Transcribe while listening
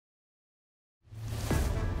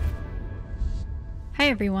Hi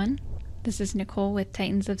everyone, this is Nicole with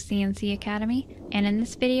Titans of CNC Academy, and in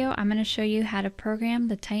this video I'm going to show you how to program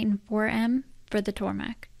the TITAN-4M for the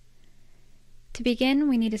Tormach. To begin,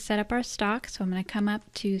 we need to set up our stock, so I'm going to come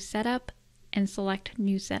up to Setup and select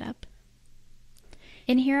New Setup.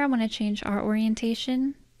 In here I want to change our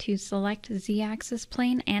orientation to select Z-axis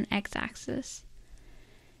plane and X-axis.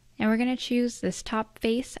 And we're going to choose this top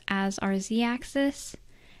face as our Z-axis,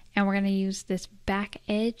 and we're going to use this back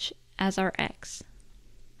edge as our X.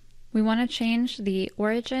 We want to change the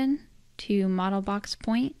origin to model box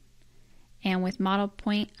point, and with model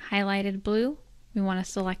point highlighted blue, we want to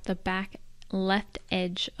select the back left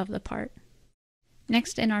edge of the part.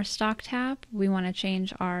 Next, in our stock tab, we want to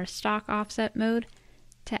change our stock offset mode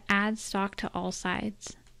to add stock to all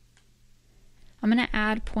sides. I'm going to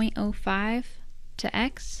add 0.05 to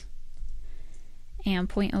X and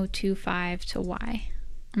 0.025 to Y.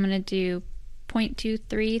 I'm going to do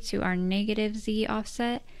 0.23 to our negative Z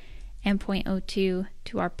offset and 0.02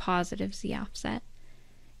 to our positive Z offset.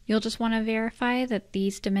 You'll just want to verify that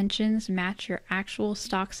these dimensions match your actual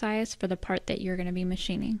stock size for the part that you're going to be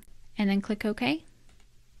machining, and then click OK.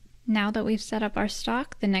 Now that we've set up our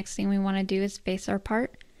stock, the next thing we want to do is face our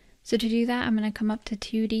part. So to do that, I'm going to come up to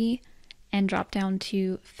 2D and drop down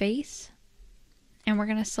to Face, and we're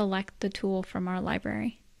going to select the tool from our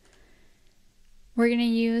library. We're going to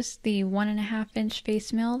use the 1.5-inch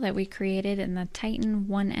face mill that we created in the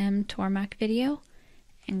TITAN-4M Tormach video,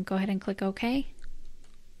 and go ahead and click OK.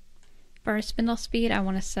 For our spindle speed, I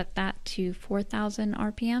want to set that to 4,000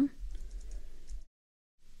 RPM.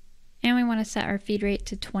 And we want to set our feed rate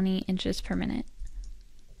to 20 inches per minute.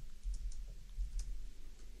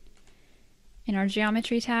 In our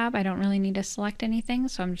geometry tab, I don't really need to select anything,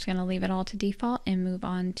 so I'm just going to leave it all to default and move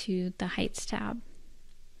on to the heights tab.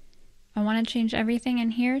 I want to change everything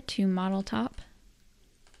in here to model top.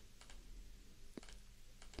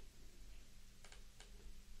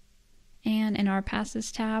 And in our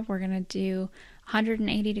passes tab, we're going to do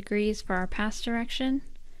 180 degrees for our pass direction,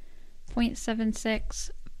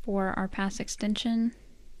 0.76 for our pass extension,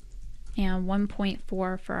 and 1.4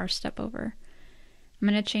 for our step over. I'm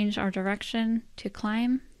going to change our direction to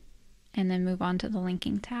climb and then move on to the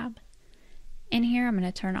linking tab. In here, I'm going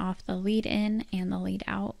to turn off the lead in and the lead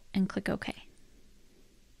out and click OK.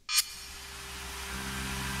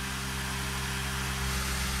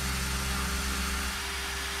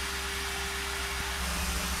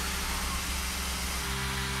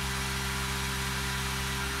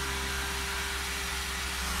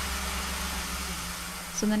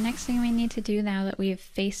 So the next thing we need to do now that we've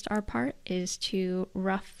faced our part is to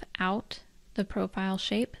rough out the profile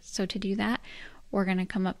shape. So to do that, we're going to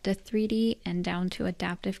come up to 3D and down to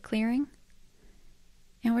adaptive clearing.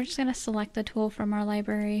 And we're just going to select the tool from our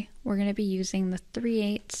library. We're going to be using the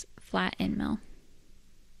 3/8 flat end mill.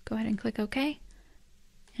 Go ahead and click OK.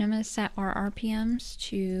 And I'm going to set our RPMs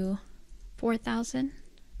to 4,000.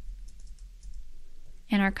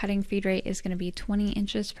 And our cutting feed rate is going to be 20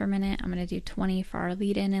 inches per minute. I'm going to do 20 for our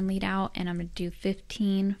lead in and lead out, and I'm going to do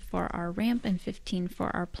 15 for our ramp and 15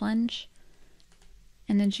 for our plunge.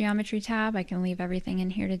 In the geometry tab, I can leave everything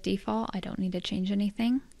in here to default. I don't need to change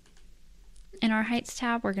anything. In our heights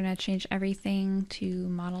tab, we're going to change everything to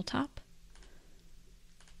model top.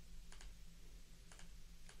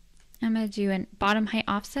 I'm going to do a bottom height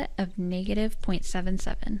offset of negative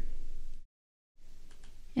 0.77.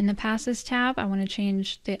 In the passes tab, I want to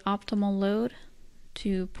change the optimal load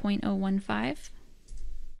to 0.015.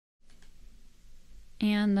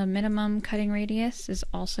 And the minimum cutting radius is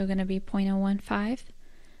also going to be 0.015.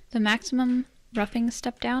 The maximum roughing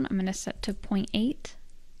step down I'm going to set to 0.8.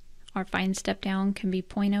 Our fine step down can be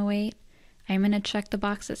 0.08. I'm going to check the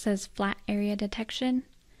box that says flat area detection,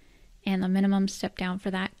 and the minimum step down for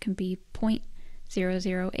that can be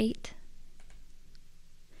 0.008.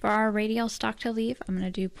 For our radial stock to leave, I'm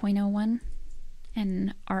going to do 0.01,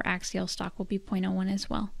 and our axial stock will be 0.01 as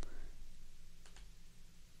well.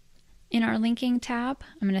 In our linking tab,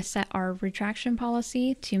 I'm going to set our retraction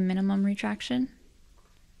policy to minimum retraction.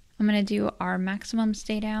 I'm going to do our maximum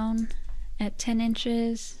stay down at 10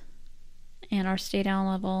 inches, and our stay down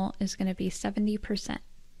level is going to be 70%.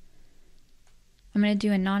 I'm going to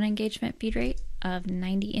do a non-engagement feed rate of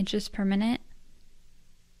 90 inches per minute.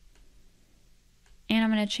 And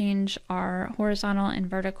I'm going to change our horizontal and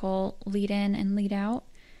vertical lead in and lead out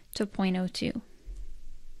to 0.02.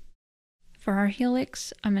 For our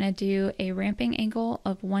helix, I'm going to do a ramping angle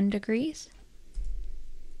of 1 degree.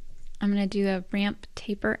 I'm going to do a ramp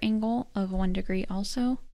taper angle of 1 degree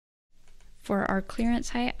also. For our clearance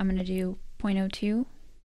height, I'm going to do 0.02.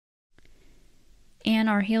 And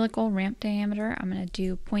our helical ramp diameter, I'm going to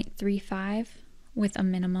do 0.35 with a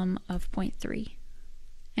minimum of 0.3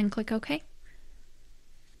 and click OK.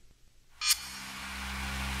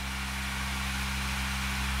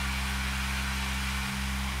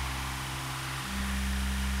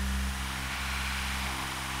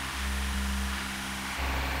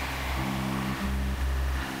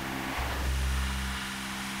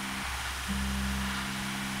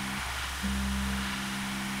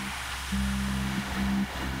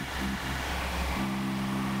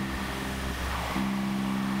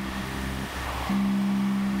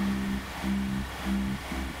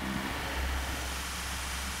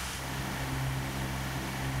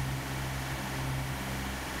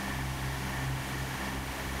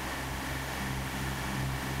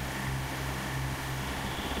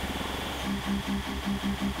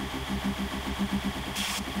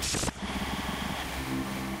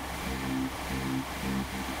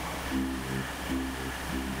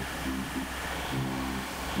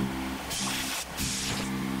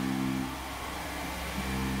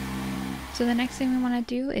 So the next thing we want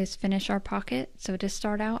to do is finish our pocket. So to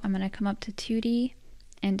start out, I'm going to come up to 2D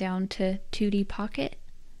and down to 2D pocket.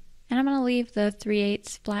 And I'm going to leave the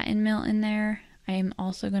 3/8 flatten mill in there. I am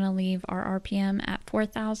also going to leave our RPM at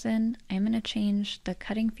 4,000. I'm going to change the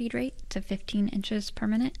cutting feed rate to 15 inches per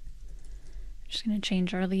minute. I'm just going to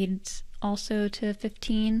change our leads also to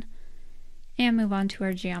 15 and move on to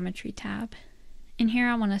our geometry tab. In here,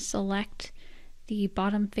 I want to select the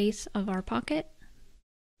bottom face of our pocket.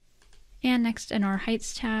 And next in our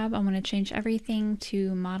heights tab, I want to change everything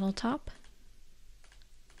to model top.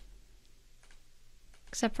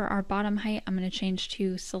 Except for our bottom height, I'm going to change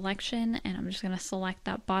to selection, and I'm just going to select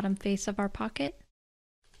that bottom face of our pocket.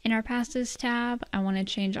 In our passes tab, I want to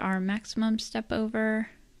change our maximum step over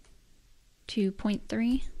to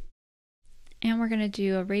 0.3. And we're going to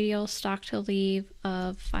do a radial stock to leave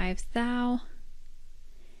of 5 thou.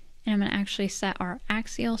 And I'm going to actually set our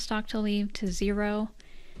axial stock to leave to 0.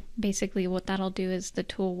 Basically what that'll do is the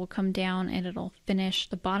tool will come down and it'll finish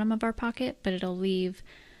the bottom of our pocket, but it'll leave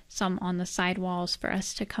some on the side walls for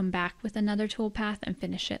us to come back with another tool path and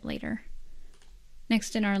finish it later.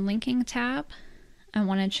 Next in our linking tab, I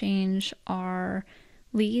want to change our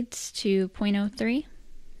leads to 0.03.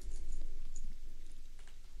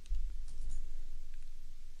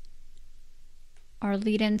 Our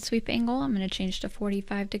lead in sweep angle, I'm going to change to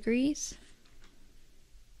 45 degrees.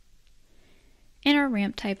 And our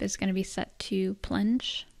ramp type is going to be set to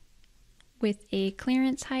plunge with a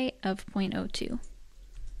clearance height of 0.02.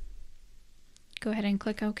 Go ahead and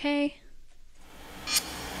click OK.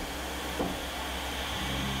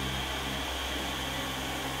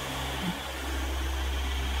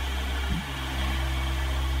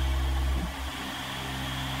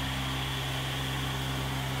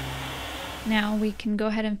 Now we can go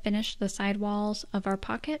ahead and finish the side walls of our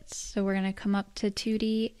pockets. So we're going to come up to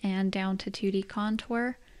 2D and down to 2D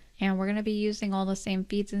contour. And we're going to be using all the same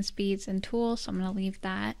feeds and speeds and tools, so I'm going to leave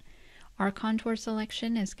that. Our contour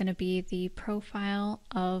selection is going to be the profile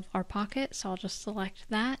of our pocket, so I'll just select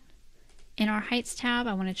that. In our heights tab,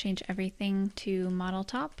 I want to change everything to model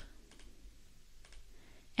top.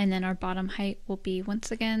 And then our bottom height will be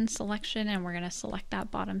once again selection, and we're going to select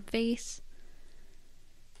that bottom face.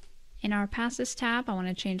 In our passes tab, I want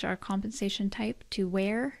to change our compensation type to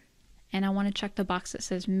wear, and I want to check the box that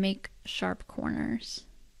says make sharp corners.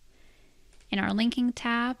 In our linking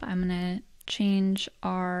tab, I'm going to change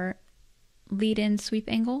our lead in sweep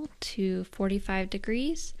angle to 45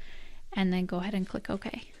 degrees and then go ahead and click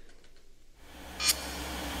OK.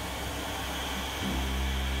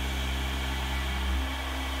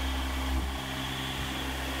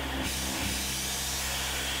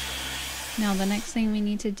 Now the next thing we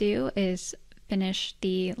need to do is finish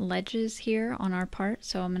the ledges here on our part.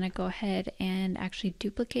 So I'm going to go ahead and actually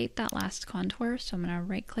duplicate that last contour. So I'm going to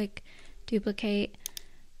right click, duplicate,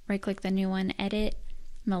 right click the new one, edit.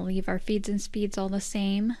 I'm going to leave our feeds and speeds all the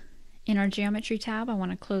same. In our geometry tab, I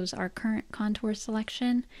want to close our current contour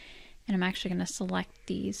selection, and I'm actually going to select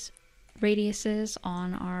these radiuses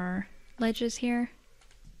on our ledges here.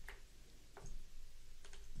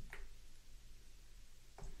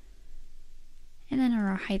 And then in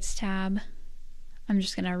our heights tab, I'm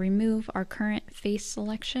just going to remove our current face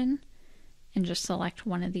selection and just select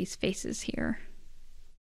one of these faces here.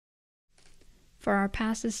 For our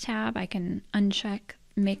passes tab, I can uncheck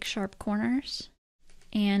make sharp corners.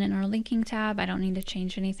 And in our linking tab, I don't need to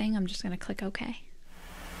change anything. I'm just going to click OK.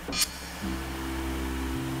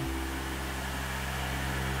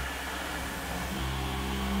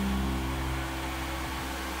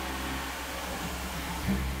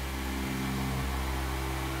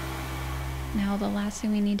 Now the last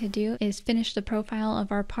thing we need to do is finish the profile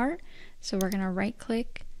of our part. So we're going to right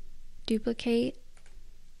click, duplicate,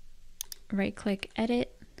 right click,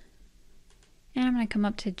 edit, and I'm going to come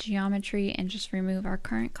up to geometry and just remove our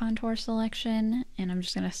current contour selection, and I'm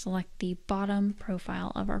just going to select the bottom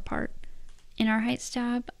profile of our part. In our heights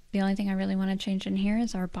tab, the only thing I really want to change in here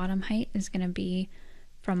is our bottom height is going to be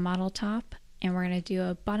from model top, and we're going to do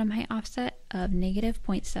a bottom height offset of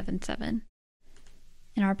 -0.77.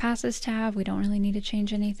 In our passes tab, we don't really need to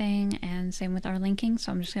change anything, and same with our linking,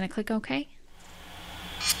 so I'm just going to click OK.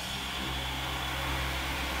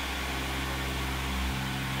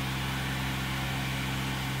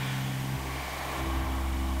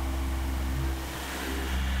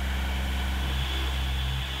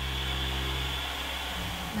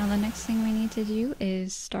 Now the next thing we need to do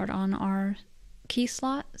is start on our key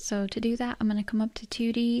slot. So to do that, I'm going to come up to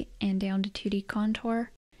 2D and down to 2D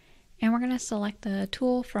contour. And we're going to select the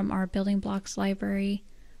tool from our building blocks library.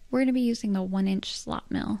 We're going to be using the 1-inch slot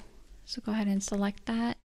mill. So go ahead and select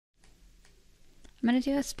that. I'm going to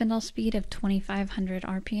do a spindle speed of 2500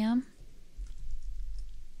 RPM.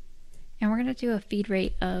 And we're going to do a feed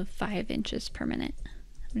rate of 5 inches per minute.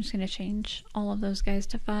 I'm just going to change all of those guys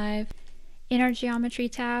to 5. In our geometry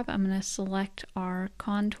tab, I'm going to select our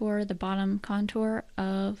contour, the bottom contour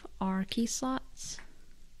of our key slots.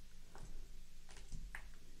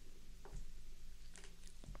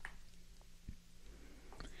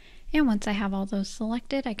 And once I have all those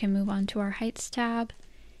selected, I can move on to our heights tab.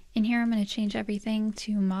 In here, I'm going to change everything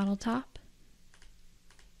to model top.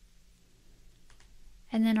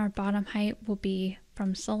 And then our bottom height will be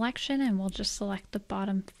from selection, and we'll just select the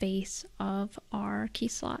bottom face of our key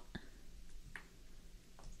slot.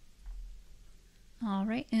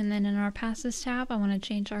 Alright, and then in our passes tab, I want to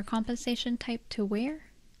change our compensation type to wear.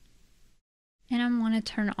 And I want to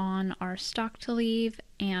turn on our stock to leave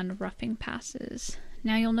and roughing passes.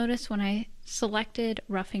 Now you'll notice when I selected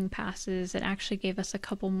roughing passes, it actually gave us a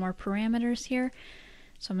couple more parameters here.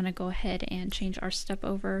 So I'm going to go ahead and change our step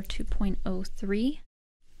over to 0.03.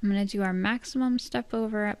 I'm going to do our maximum step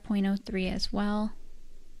over at 0.03 as well.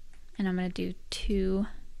 And I'm going to do 2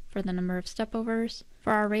 for the number of step overs.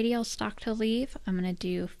 For our radial stock to leave, I'm going to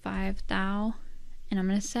do 5 thou, and I'm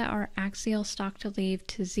going to set our axial stock to leave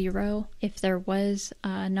to 0 if there was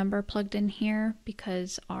a number plugged in here,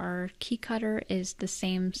 because our key cutter is the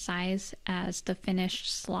same size as the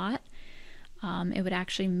finished slot. It would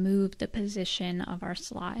actually move the position of our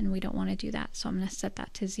slot, and we don't want to do that, so I'm going to set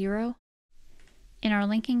that to 0. In our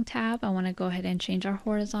linking tab, I want to go ahead and change our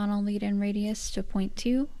horizontal lead-in radius to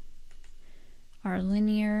 0.2. Our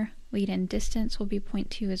linear lead-in distance will be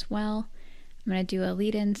 0.2 as well. I'm going to do a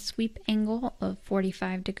lead-in sweep angle of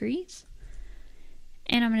 45 degrees.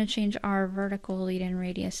 And I'm going to change our vertical lead-in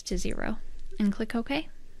radius to 0 and click OK.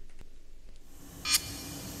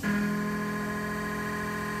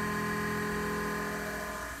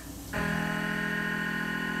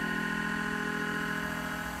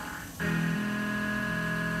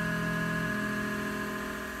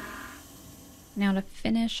 Now to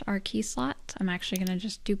finish our key slot, I'm actually going to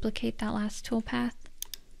just duplicate that last toolpath.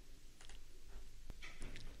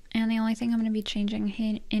 And the only thing I'm going to be changing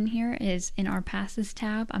in here is in our passes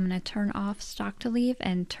tab, I'm going to turn off stock to leave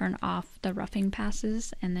and turn off the roughing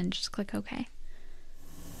passes, and then just click OK.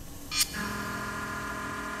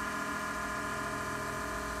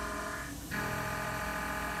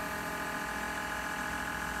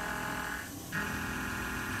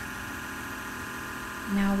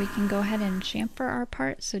 Now we can go ahead and chamfer our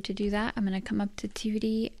part. So to do that, I'm going to come up to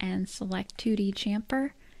 2D and select 2D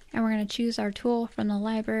chamfer. And we're going to choose our tool from the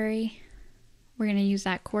library. We're going to use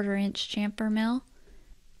that 1/4 inch chamfer mill.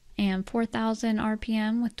 And 4000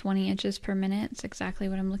 RPM with 20 inches per minute. It's exactly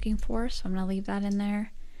what I'm looking for. So I'm going to leave that in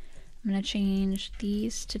there. I'm going to change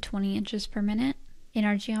these to 20 inches per minute. In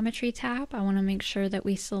our geometry tab, I want to make sure that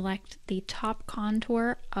we select the top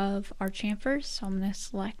contour of our chamfers. So I'm going to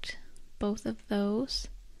select both of those.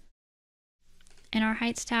 In our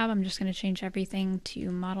heights tab, I'm just going to change everything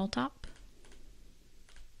to model top.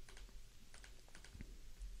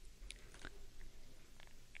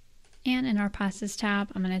 And in our passes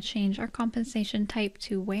tab, I'm going to change our compensation type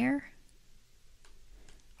to wear.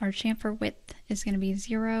 Our chamfer width is going to be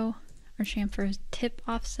 0. Our chamfer tip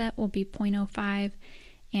offset will be 0.05,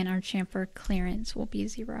 and our chamfer clearance will be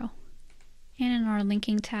 0. And in our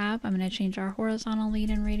linking tab, I'm going to change our horizontal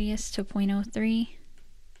lead-in radius to 0.03.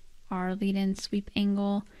 Our lead-in sweep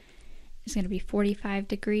angle is going to be 45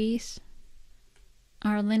 degrees.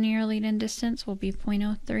 Our linear lead-in distance will be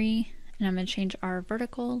 0.03. And I'm going to change our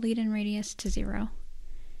vertical lead-in radius to 0.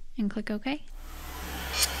 And click OK.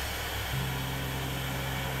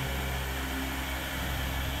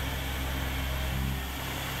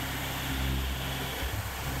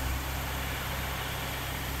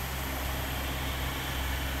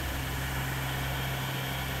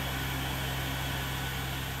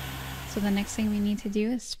 So the next thing we need to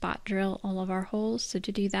do is spot drill all of our holes. So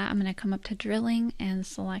to do that, I'm going to come up to drilling and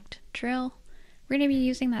select drill. We're going to be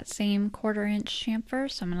using that same 1/4 inch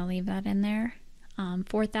chamfer, so I'm going to leave that in there.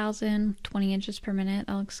 4,000, 20 inches per minute,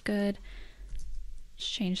 that looks good.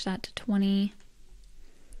 Just change that to 20.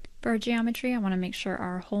 For our geometry, I want to make sure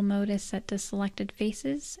our hole mode is set to selected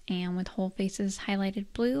faces, and with hole faces highlighted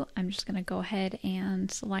blue, I'm just going to go ahead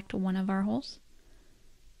and select one of our holes.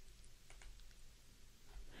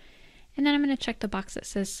 And then I'm going to check the box that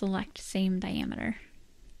says select same diameter.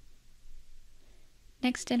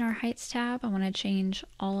 Next, in our heights tab, I want to change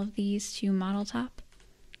all of these to model top.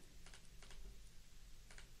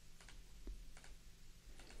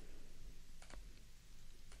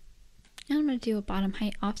 And I'm going to do a bottom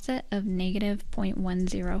height offset of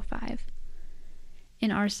 -0.105.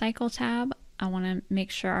 In our cycle tab, I want to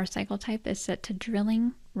make sure our cycle type is set to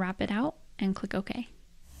drilling, wrap it out, and click OK.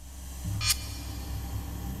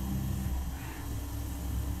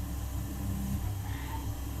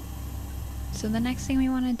 So the next thing we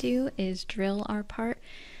want to do is drill our part.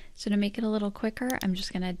 So to make it a little quicker, I'm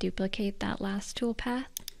just going to duplicate that last tool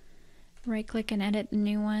path, right click and edit a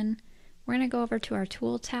new one. We're going to go over to our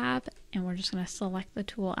tool tab and we're just going to select the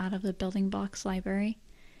tool out of the building blocks library.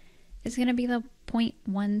 It's going to be the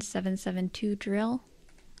 0.1772 drill.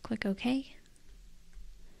 Click OK.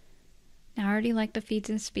 Now I already like the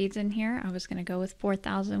feeds and speeds in here. I was going to go with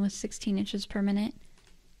 4,000 with 16 inches per minute.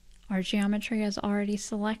 Our geometry is already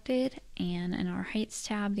selected, and in our heights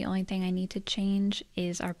tab, the only thing I need to change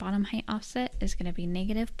is our bottom height offset is going to be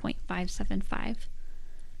 -0.575.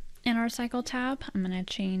 In our cycle tab, I'm going to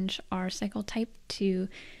change our cycle type to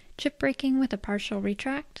chip breaking with a partial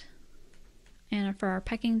retract. And for our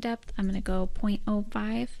pecking depth, I'm going to go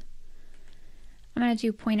 0.05. I'm going to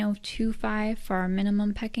do 0.025 for our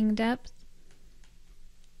minimum pecking depth.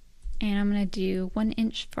 And I'm going to do 1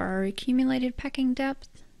 inch for our accumulated pecking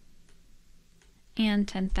depth. And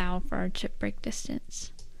 10 thou for our chip break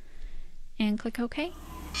distance. And click OK.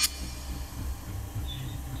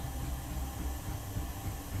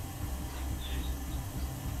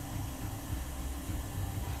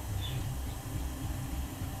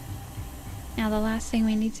 Now the last thing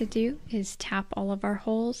we need to do is tap all of our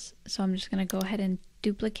holes. So I'm just going to go ahead and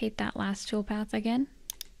duplicate that last toolpath again.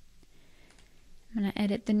 I'm going to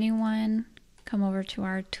edit the new one, come over to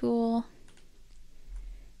our tool,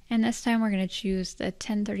 and this time we're going to choose the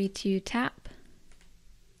 1032 tap.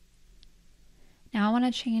 Now I want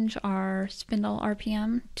to change our spindle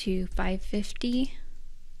RPM to 550.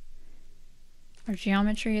 Our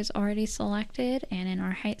geometry is already selected, and in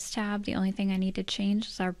our heights tab, the only thing I need to change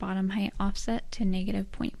is our bottom height offset to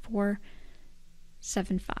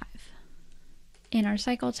 -0.475. In our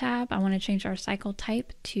cycle tab, I want to change our cycle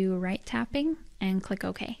type to right tapping and click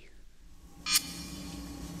OK.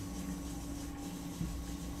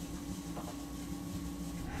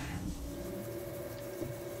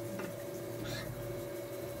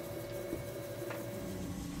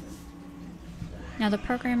 Now the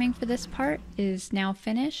programming for this part is now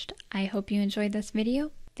finished. I hope you enjoyed this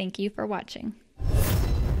video. Thank you for watching.